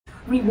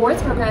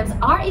Rewards programs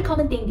are a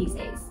common thing these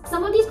days.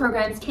 Some of these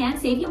programs can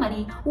save you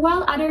money,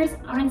 while others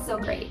aren't so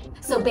great.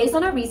 So based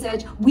on our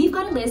research, we've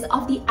got a list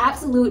of the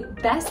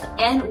absolute best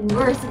and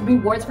worst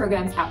rewards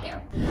programs out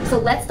there. So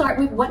let's start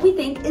with what we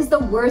think is the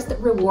worst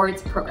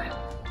rewards program.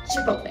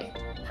 Chipotle.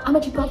 I'm a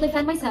Chipotle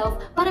fan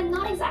myself, but I'm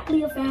not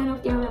exactly a fan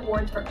of their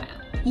rewards program.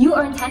 You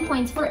earn 10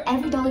 points for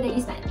every dollar that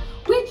you spend,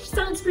 which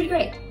sounds pretty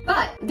great.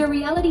 But the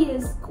reality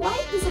is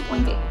quite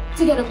disappointing.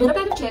 To get a little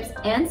bag of chips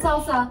and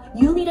salsa,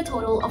 you'll need a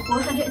total of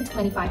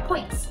 425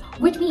 points,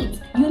 which means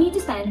you need to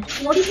spend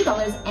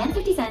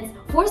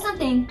 $42.50 for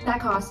something that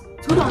costs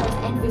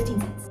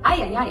 $2.15.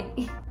 Ay, ay,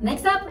 ay.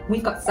 Next up,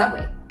 we've got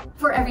Subway.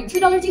 For every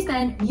 $2 you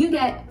spend, you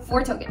get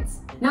 4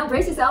 tokens. Now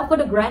brace yourself for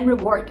the grand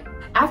reward.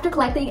 After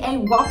collecting a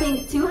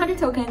whopping 200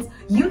 tokens,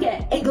 you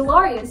get a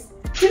glorious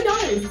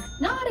 $2.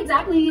 Not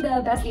exactly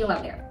the best deal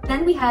out there.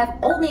 Then we have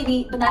Old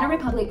Navy, Banana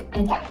Republic,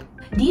 and Gap.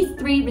 These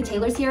 3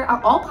 retailers here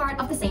are all part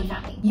of the same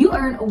family. You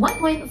earn 1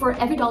 point for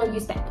every dollar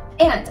you spend.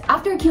 And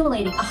after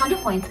accumulating 100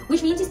 points,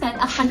 which means you spend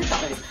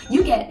 $100,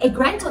 you get a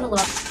grand total of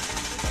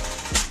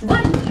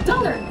 $1.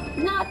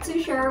 Not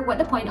too sure what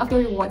the point of the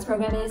rewards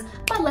program is,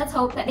 but let's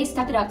hope that they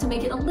step it up to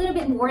make it a little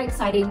bit more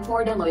exciting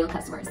for their loyal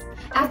customers.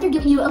 After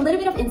giving you a little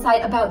bit of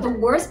insight about the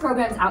worst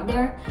programs out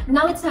there,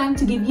 now it's time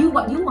to give you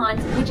what you want,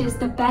 which is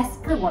the best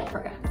reward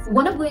programs.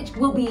 One of which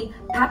will be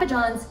Papa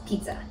John's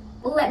Pizza.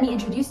 Let me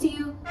introduce to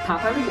you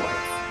Papa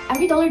Rewards.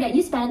 Every dollar that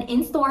you spend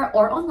in store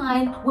or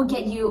online will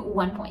get you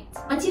 1 point.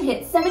 Once you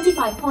hit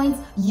 75 points,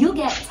 you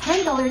get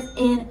 $10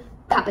 in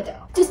Papa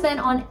Dough to spend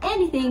on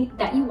anything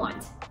that you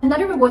want.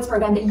 Another rewards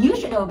program that you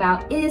should know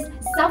about is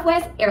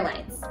Southwest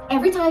Airlines.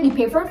 Every time you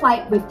pay for a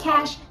flight with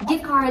cash,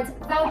 gift cards,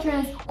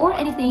 vouchers, or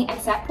anything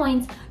except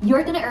points,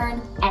 you're gonna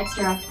earn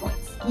extra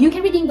points. You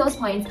can redeem those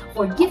points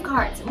for gift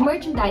cards,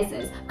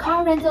 merchandises,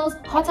 car rentals,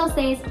 hotel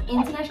stays,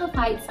 international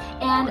flights,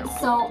 and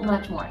so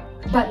much more.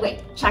 But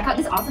wait, check out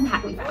this awesome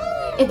hack we found.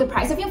 If the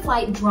price of your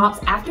flight drops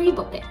after you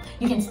booked it,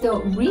 you can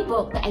still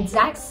rebook the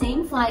exact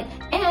same flight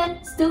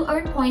and still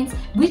earn points,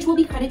 which will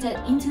be credited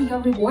into your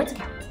rewards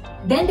account.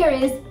 Then there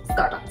is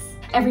Starbucks.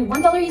 Every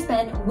 $1 you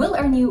spend will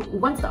earn you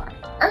 1 star.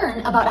 Earn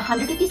about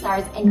 150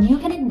 stars and you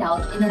can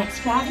indulge in an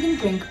extravagant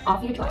drink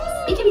of your choice.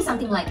 It can be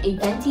something like a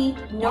venti,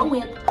 no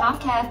whip, half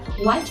calf,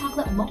 white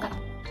chocolate mocha.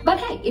 But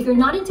hey, if you're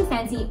not into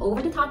fancy,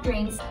 over-the-top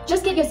drinks,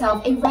 just get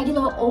yourself a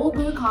regular old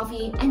brew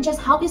coffee and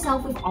just help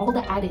yourself with all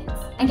the add-ins.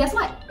 And guess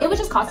what? It will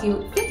just cost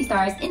you 50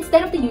 stars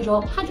instead of the usual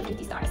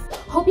 150 stars.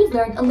 Hope you've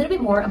learned a little bit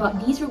more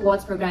about these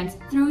rewards programs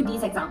through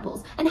these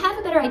examples and have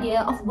a better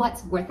idea of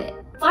what's worth it.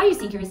 Fire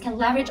seekers can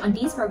leverage on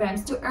these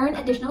programs to earn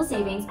additional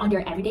savings on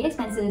their everyday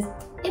expenses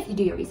if you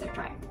do your research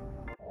right.